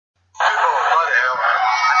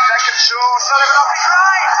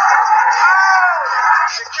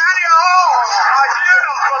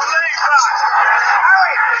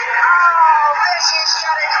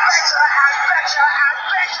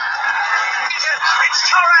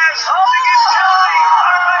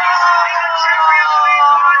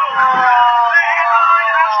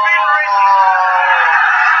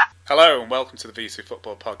Hello and welcome to the V2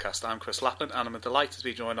 Football Podcast. I'm Chris Lappin and I'm delighted to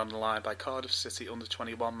be joined on the line by Cardiff City Under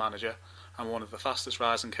 21 manager and one of the fastest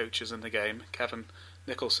rising coaches in the game, Kevin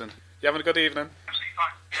Nicholson. You having a good evening? Absolutely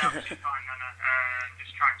fine. Yeah, absolutely fine. And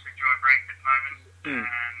just trying to enjoy a break at the moment.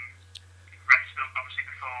 Rest obviously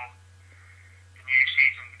before the new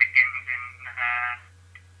season begins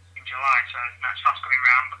in July. So it's fast coming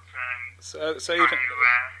round, but so trying even to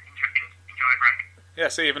enjoy a break. Yeah,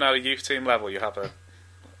 so even at a youth team level, you have a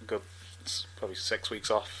good probably 6 weeks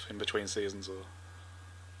off in between seasons, or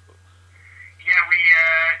we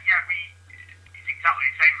it's exactly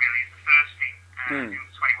the same really as the first team. The under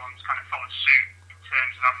 21s kind of followed suit in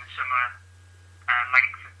terms of having a similar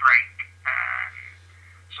length of break.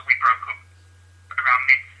 So we broke up around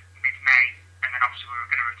mid-May, and then obviously we were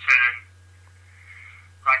going to return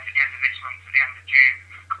right at the end of this month, at the end of June,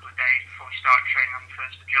 for a couple of days before we started training on the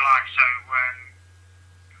 1st of July. So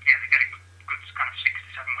they get a good kind of 6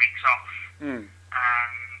 to 7 weeks off.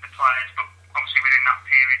 The players, but obviously within that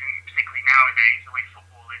period, and particularly nowadays, the way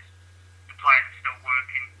football is, the players are still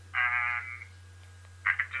working and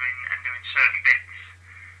doing certain bits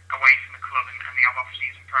away from the club, and they have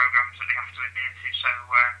off-season programs that they have to adhere to, so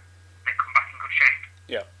they come back in good shape.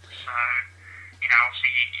 Yeah. So,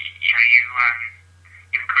 obviously,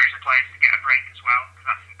 you encourage the players to get a break as well, because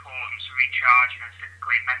that's important to recharge,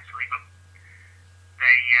 physically and mentally. But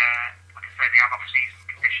they, like I say, they have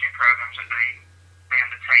off-season conditioning programs that they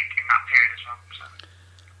undertake in that period as well. So.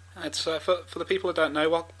 It's for the people who don't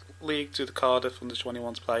know, what league do the Cardiff Under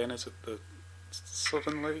 21s play in? Is it the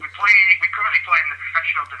Southern League? We currently play in the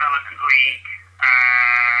Professional Development League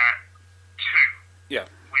 2.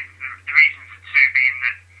 Yeah. With the reason for 2 being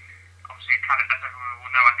that obviously, as everyone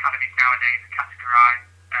will know, academies nowadays are categorised,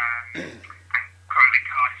 and currently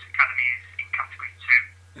Cardiff's academy is in Category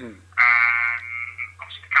 2.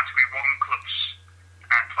 Obviously, the Category 1 clubs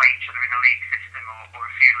play each other in a league system or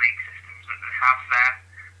a few league systems that they have there,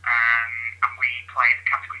 and we play the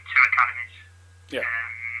Category 2 academies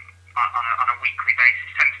on a weekly basis.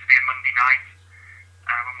 It tends to be a Monday night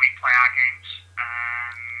when we play our games.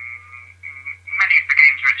 Many of the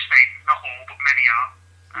games are at the stadium, not all, but many are.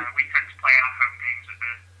 We tend to play our home games at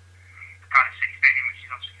the Cardiff City Stadium, which is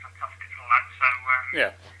obviously fantastic for the lads. So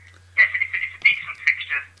it's a decent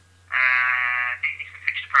fixture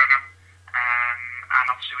program, and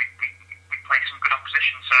obviously we play some good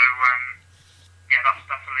opposition. So that's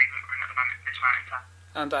the league that we're in at the moment, this moment in time.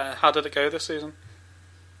 And how did it go this season?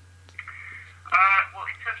 Well,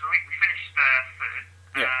 in terms of the league, we finished third.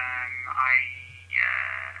 Yeah.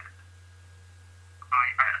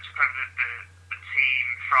 I took over the team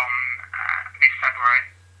from mid-February,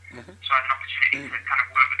 so I had an opportunity to kind of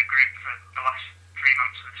work with the group for the last 3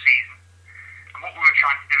 months of the season. And what we were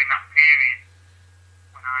trying to do in that period,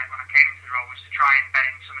 when I came into the role, was to try and bed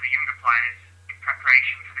in some of the younger players in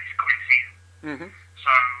preparation for this coming season.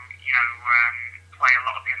 So, play a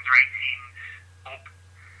lot of the under-18s up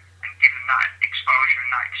and give them that exposure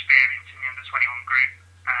and that experience in the under-21 group.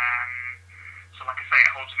 So like I say,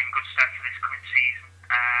 it holds them in good stead for this coming season,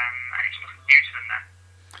 and it's nothing new to them then.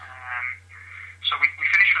 So we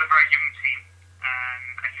finished with a very young team,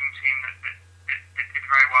 that did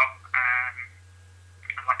very well, and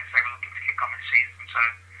like I say, we're looking to kick on this season, so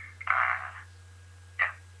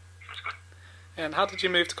it's good. And how did you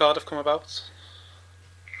move to Cardiff come about?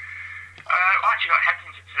 I actually got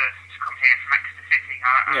headhunted to come here from Exeter City. I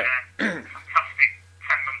had a fantastic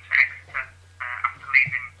 10 months at Exeter after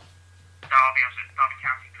leaving Derby. I was at Derby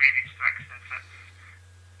County previous to Exeter for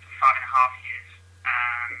 5.5 years.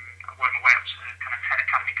 I worked my way up to kind of head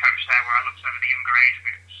academy coach there, where I looked over the younger age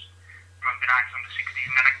groups, from under 9s to under 16s,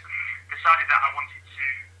 and then I decided that I wanted to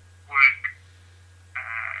work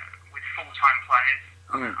with full-time players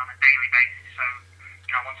on a daily basis. So,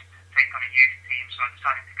 I wanted to take on a youth team, so I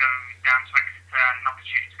decided to go down to Exeter. I had an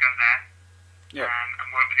opportunity to go there and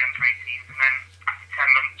work with the under-18s. And then after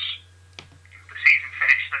 10 months, the season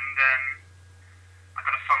finished, and I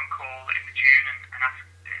got a phone call in June and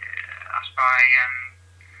asked by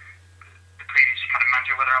the previous academy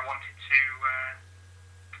manager whether I wanted to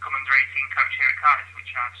become under-18 coach here at Cardiff,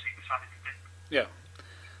 which I obviously decided to do. Yeah.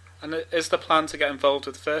 And is the plan to get involved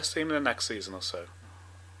with the first team in the next season or so?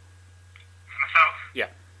 For myself?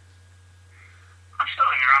 Yeah. I'm still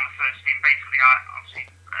in around the first team. Basically, I obviously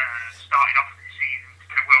started off this season. It's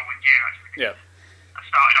been a whirlwind year, actually. Yeah. I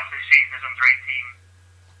started off this season as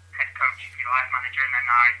under-18 head coach, if you like, manager, and then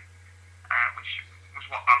which was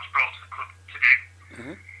what I was brought to the club to do.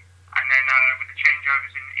 And then with the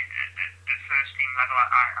changeovers in the first team team level,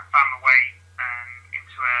 I found my way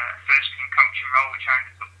into a first team coaching role, which I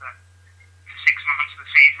ended up for 6 months of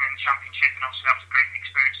the season in the Championship, and obviously that was a great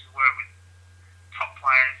experience to work with top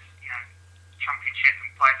players, Championship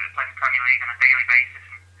and players that play in the Premier League on a daily basis.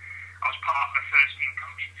 And I was part of the first team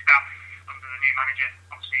coaching staff under the new manager,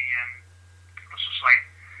 obviously Russell Slade,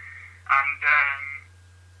 and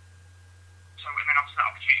and then obviously that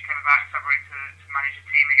opportunity came about in February to manage a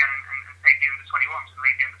team again and take the under-21s and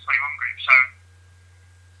lead the under-21 group. So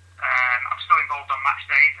I'm still involved on match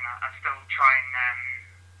days, and I still try and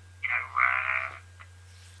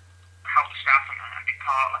help the staff and be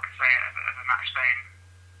part, like I say, of a match day,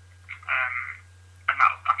 and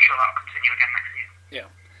I'm sure that'll continue again next season. Yeah.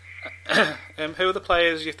 Who are the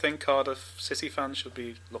players you think Cardiff City fans should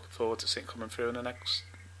be looking forward to seeing coming through in the next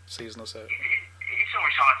season or so? It's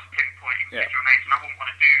always hard to pinpoint individual names, and I wouldn't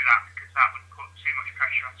want to do that because that would put too much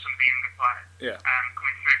pressure on some of the younger players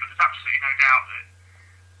coming through. But there's absolutely no doubt that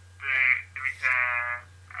there is a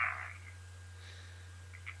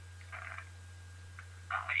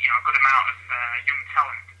good amount of young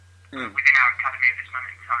talent within our academy at this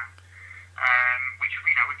moment in time, which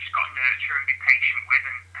we've just got to nurture and be patient with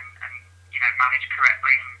and manage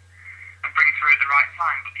correctly and bring through at the right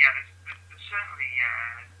time. But yeah, there's certainly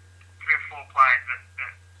 3 or 4 players that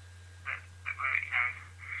were,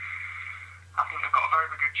 I think they've got a very,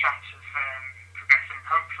 very good chance of progressing,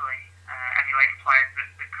 hopefully emulating players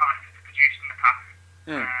that Cardiff have produced in the past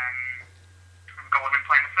and go on and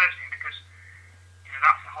play in the first team, because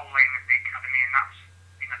that's the whole aim of the academy, and that's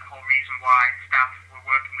the whole reason why staff were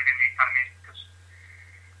working within the academy, is because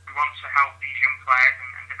we want to help these young players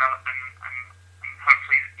and develop them, and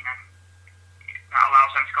hopefully that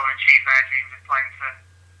allows them to go and achieve their dreams of playing for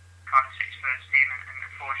Cardiff City's first team and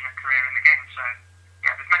forging a career in the game. So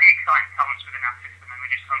yeah, there's many exciting talents within our system, and we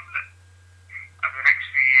just hope that over the next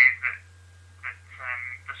few years that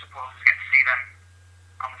the supporters get to see them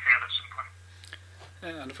on the field at some point.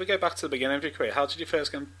 Yeah, and if we go back to the beginning of your career, how did you first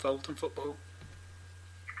get involved in football?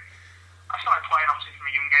 I started playing obviously from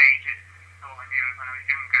a young age. It's all I knew when I was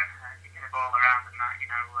younger, kicking a ball around and that,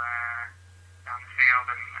 down the field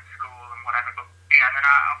and at school and whatever. But yeah, and then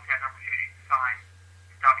I obviously had an opportunity to sign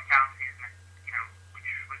in Derby County, which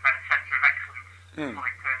was then a centre of excellence before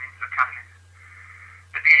it turned into academies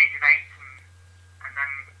at the age of 8, and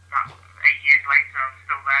then that 8 years later I was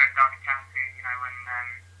still there at Derby County, so and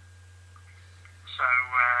so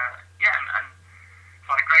I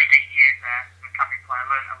had a great 8 years there as an academy player. I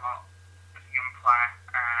learned a lot as a young player.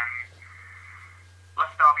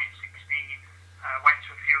 Left Derby at 16, went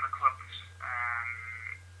to a few other clubs,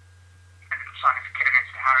 ended up signing for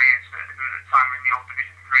Kidderminster Harriers, who at the time were in the old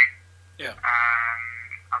Division 3. Yeah.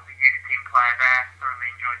 I was a youth team player there, thoroughly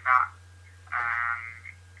enjoyed that.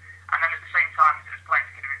 And then at the same time as I was playing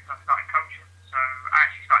for Kidderminster, I started coaching. So I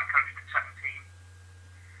actually started coaching at 17.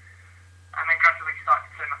 And then gradually started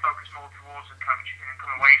to turn my focus more towards the coaching and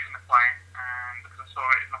come away from the playing, because I saw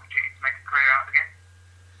it as an opportunity to make a career out of the game.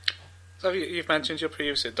 So you've mentioned your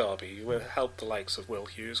previous at Derby. You helped the likes of Will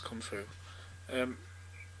Hughes come through.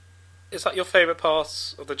 Is that your favourite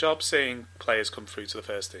part of the job, seeing players come through to the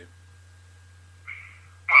first team?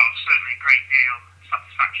 Well, certainly a great deal of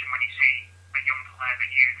satisfaction when you see a young player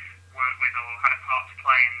that you've worked with or had a part to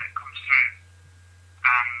play in that comes through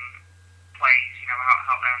and plays,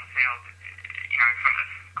 out there on the field, in front of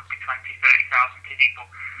could be 20,000, 30,000 people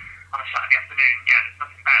on a Saturday afternoon. Yeah, there's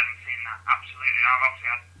nothing better than seeing that. Absolutely.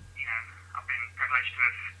 I've been privileged to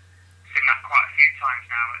have seen that quite a few times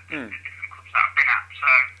now at different clubs that I've been at.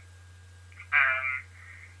 So,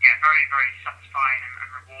 very, very satisfying and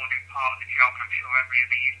rewarding part of the job, and I'm sure every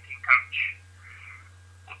other youth team coach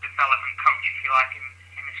or development coach, if you like,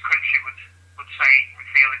 in this country would say and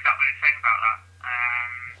feel exactly the same about that.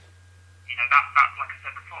 That like I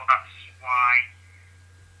said before, that's why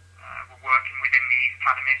we're working within these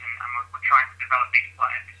academies, and we're trying to develop these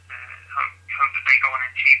players to hope that they go on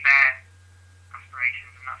and achieve their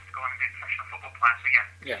aspirations, and that's to go on and be a professional football player. So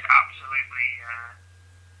yeah. It's absolutely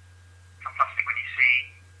fantastic when you see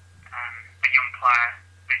a young player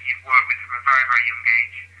that you've worked with from a very, very young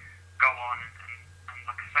age go on and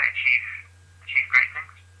like I say, achieve great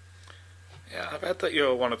things. Yeah, I read that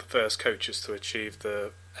you're one of the first coaches to achieve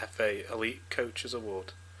the FA Elite Coaches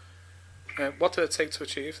Award. What did it take to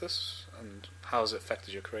achieve this, and how has it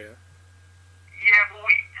affected your career? Yeah, well,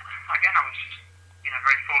 I was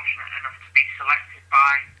very fortunate enough to be selected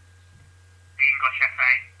by the English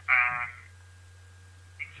FA.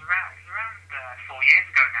 It was around 4 years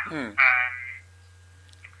ago now.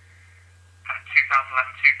 2011,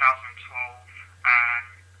 2012.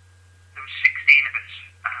 There was 16 of us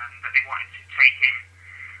that they wanted to take in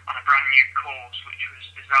on a brand new course course which was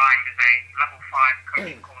designed as a level 5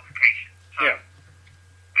 coaching qualification. So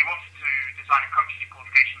they wanted to design a coaching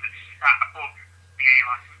qualification that sat above the A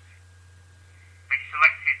licence. They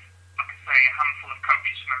selected, like I say, a handful of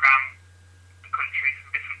coaches from around the country,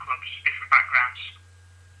 from different clubs, different backgrounds.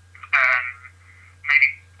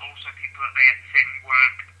 Maybe also people that they had seen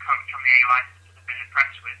work and coach on the A licence that they've been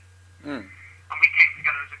impressed with. And we came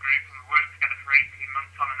together as a group and we worked together for 18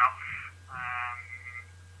 months on and off.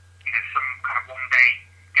 Some kind of one-day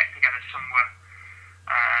get-togethers, some were,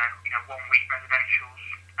 1-week residentials,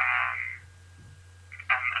 and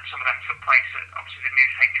some of them took place at, obviously, the new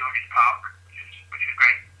St George's Park, which was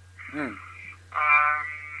great. And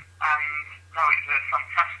no, it was a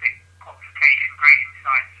fantastic qualification, great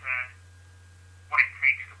insight to what it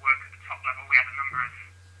takes to work at the top level. We had a number of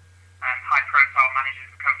high-profile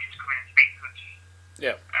managers and coaches come in and speak to us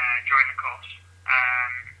during the course.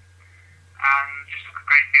 And just took a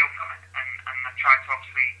great deal from it, and I tried to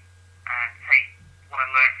obviously take what I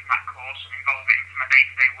learned from that course and involve it into my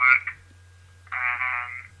day-to-day work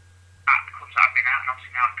at the clubs that I've been at, and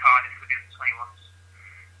obviously now at Cardiff with the under-21s,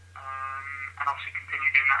 and obviously continue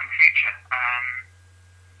doing that in the future.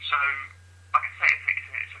 So, like I say,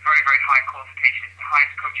 it's a very, very high qualification. It's the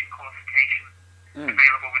highest coaching qualification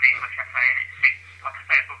available with the English FA, and it sits, like I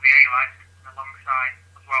say, above the A licence and alongside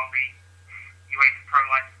as well the UEFA Pro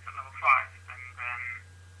licence at level 5. And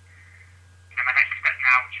my next step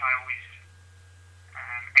now, which I always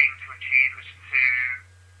aim to achieve, was to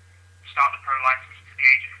start the pro licence to the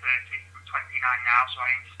age of 30. I'm 29 now, so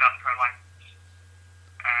I aim to start the pro licence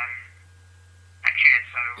next year.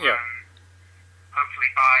 So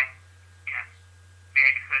hopefully by the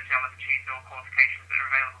age of 30, I'll have achieved all qualifications that are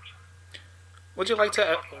available. So. Would you like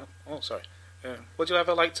to? Would you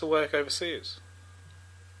ever like to work overseas?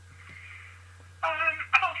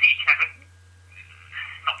 I don't think you can ever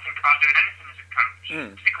not think about doing anything as a coach,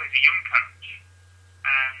 particularly as a young coach.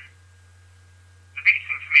 The biggest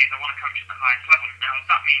thing for me is I want to coach at the highest level. Now, if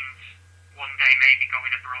that means one day maybe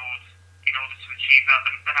going abroad in order to achieve that,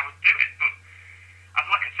 then I would do it. But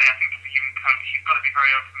like I say, I think as a young coach, you've got to be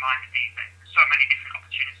very open-minded these days. There's so many different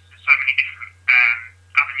opportunities, there's so many different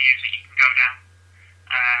avenues that you can go down.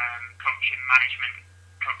 Coaching, management,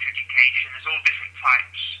 coach education, there's all different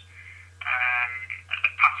types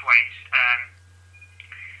of pathways.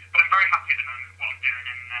 But I'm very happy at the moment with what I'm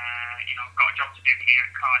doing, and I've got a job to do here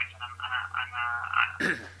at Cardiff, and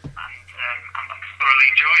I'm thoroughly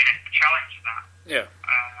enjoying it, the challenge of that. Yeah.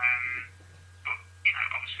 But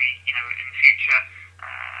obviously, in the future,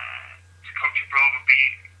 to coach abroad would be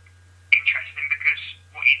interesting, because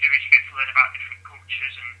what you do is you get to learn about different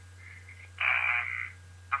cultures and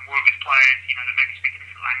work with players, that maybe speak a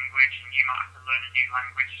different language, and you might have to learn a new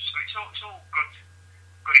language. So it's all good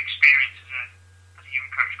experience as a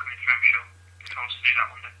young coach coming through. I'm sure it's supposed to do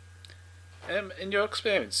that one day. In your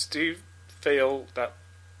experience, do you feel that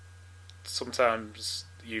sometimes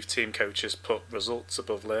youth team coaches put results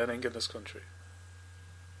above learning in this country?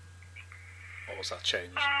 Or has that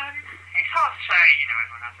changed? It's hard to say.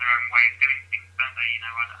 Everyone has their own way of doing things, don't they?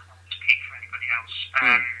 I don't speak for anybody else.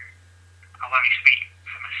 I'll only speak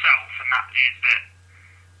for myself, and that is that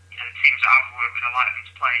the teams that I've worked with, I like them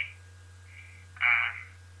to play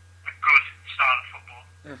a good style of football,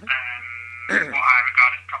 what I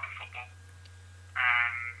regard as proper football,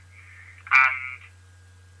 and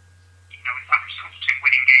if that results in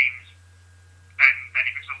winning games, then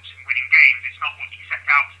it results in winning games. It's not what you set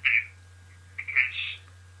out to do, because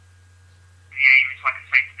the aim is, like I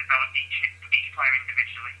say, to develop each player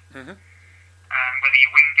individually. Whether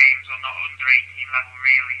you win games or not under 18 level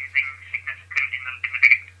really is insignificant in the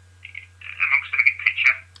amongst the bigger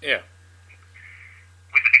picture. Yeah.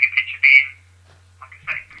 With the bigger picture being, like I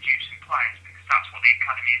say, producing players, because that's what the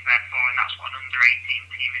academy is there for, and that's what an under 18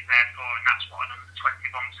 team is there for, and that's what an under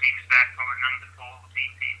 21 team is there for, and an under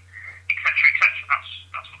 14 team, etc., etc.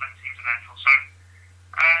 That's what them teams are there for. So,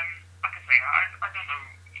 like I say, I don't know,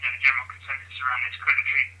 the general consensus around this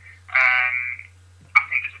country. I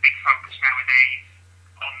think there's a big focus nowadays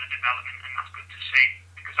on the development, and that's good to see,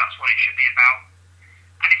 because that's what it should be about.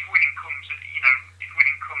 And if winning comes,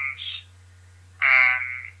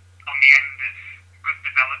 on the end of good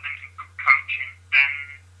development and good coaching, then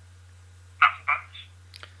that's a bonus.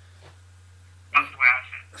 That's the way I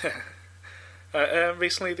see it.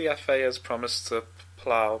 Recently, the FA has promised to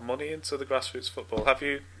plough money into the grassroots football. Have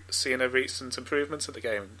you seen a recent improvement in the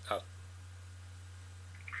game at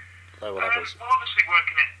lower levels? Well, obviously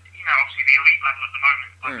working at obviously the elite level at the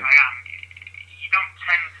moment, like I am, you don't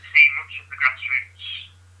tend to see much of the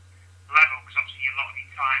grassroots level, because obviously a lot of your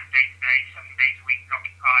time, day to day, 7 days a week, is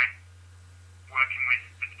occupied working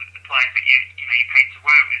with the players that you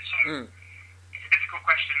It's a difficult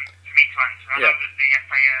question for me to answer. I know that the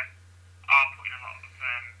FA are putting a lot of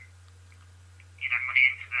money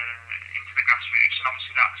into the grassroots, and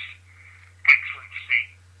obviously that's excellent to see.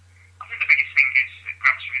 I think the biggest thing is at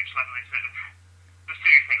grassroots level is that there's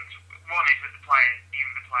two things. One is that the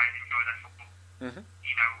younger players enjoy their football.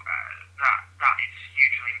 That is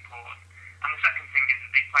hugely important. And the second thing is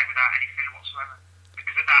that they play without any fear whatsoever.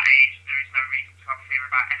 Because at that age, there is no reason to have fear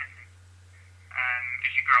about anything.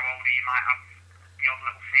 As you grow older, you might have the odd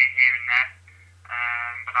little fear here and there,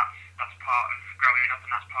 but that's part of growing up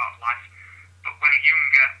and that's part of life. But when you're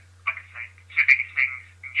younger, like I say, the two biggest things: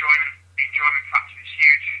 the enjoyment factor is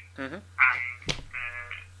huge, and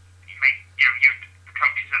the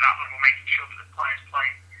coaches at that level making sure that the players play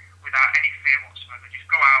without any fear whatsoever. Just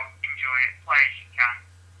go out, enjoy it, play as you can,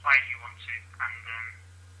 play as you want to, and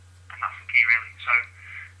that's the key really. So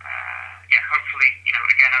hopefully,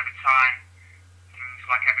 again over time, things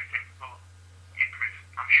like everything will improve.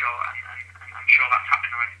 I'm sure, and I'm sure that's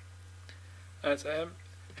happening already. And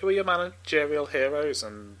who are your managerial heroes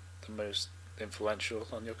and the most influential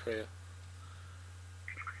on your career?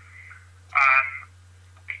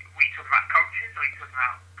 Were you talking about coaches, or are you talking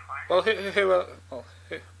about players?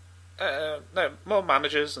 No, more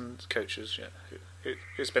managers and coaches. Yeah,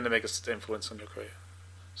 who's been the biggest influence on your career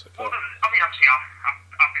so far? Well, I mean, obviously,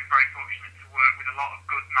 I've been very fortunate to work with a lot of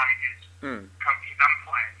good managers, coaches, and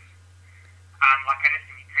players. And like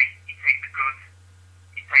anything, you take the good,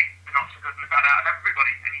 you take the not so good and the bad out of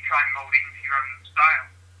everybody, and you try and mould it into your own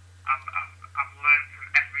style. I've learned from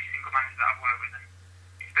every single manager that I've worked with, and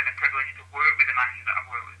it's been a privilege to work with the managers that I've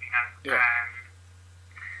worked with.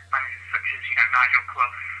 Managers such as Nigel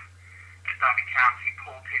Clough at Derby County,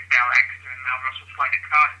 Paul Tisdale, Exeter, and now Russell Slade at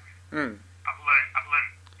Cardiff. I've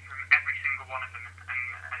learned from every single one of them,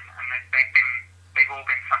 and they've all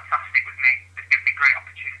been fantastic with me. They've given me great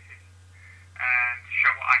opportunities to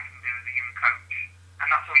show what I can do as a young coach,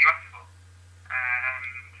 and that's all you ask for.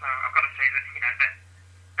 So I've got to say that that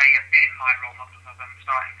they have been my role models as I'm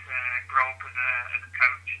starting to grow up as a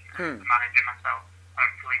coach, as a manager myself.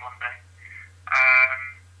 Hopefully one day.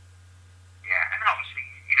 And then obviously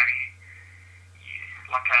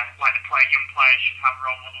like young players should have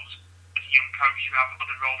role models. As a young coach, you have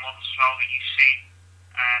other role models as well that you see.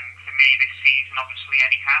 For me, this season, obviously,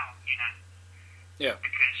 Eddie Howe,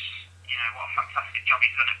 because what a fantastic job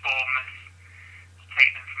he's done at Bournemouth to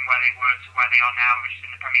take them from where they were to where they are now, which is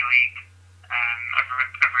in the Premier League, over a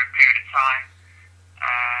period of time.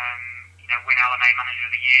 Win LMA Manager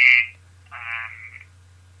of the Year. And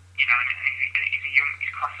I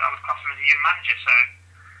was classed him as a young manager. So,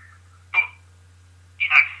 but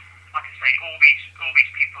like I say, all these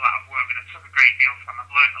people that I've worked with, I took a great deal from. I've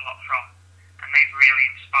learned a lot from, and they've really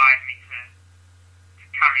inspired me to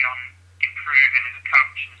carry on improving as a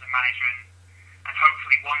coach and as a manager, and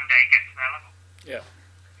hopefully one day get to their level. Yeah.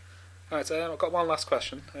 Right, I've got one last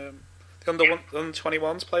question. The under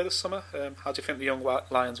 21s play this summer. How do you think the young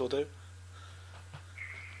Lions will do?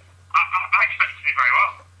 I expect to do very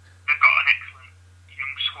well. They've got an excellent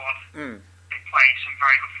young squad. They play some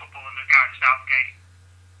very good football under Gareth Southgate.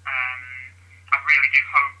 I really do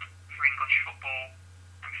hope for English football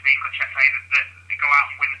and for the English FA that they go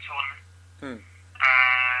out and win the tournament.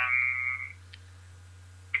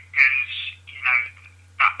 Because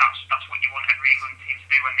that's what you want every England team to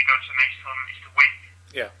do when they go to a major tournament, is to win.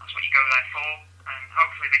 Yeah. That's what you go there for, and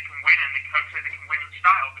hopefully they can win, and hopefully they can win in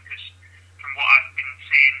style, because from what I've been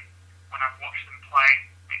seeing when I've watched them play,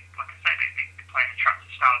 like I said, they play an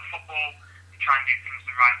attractive style of football. They try and do things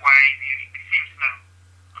the right way. They seem to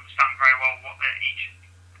understand very well what each of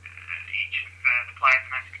the players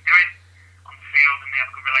are meant to be doing on the field, and they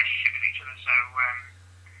have a good relationship with each other. So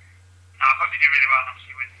I hope they do really well. And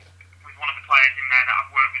obviously, with one of the players in there that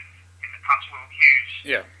I've worked with in the past, Will Hughes.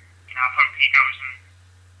 Yeah. I hope he goes and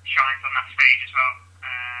shines on that stage as well,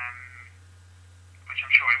 which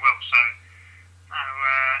I'm sure he will. So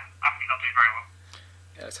I think they'll do very well.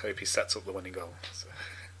 Yeah, let's hope he sets up the winning goal. So,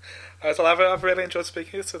 I've really enjoyed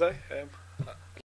speaking to you today.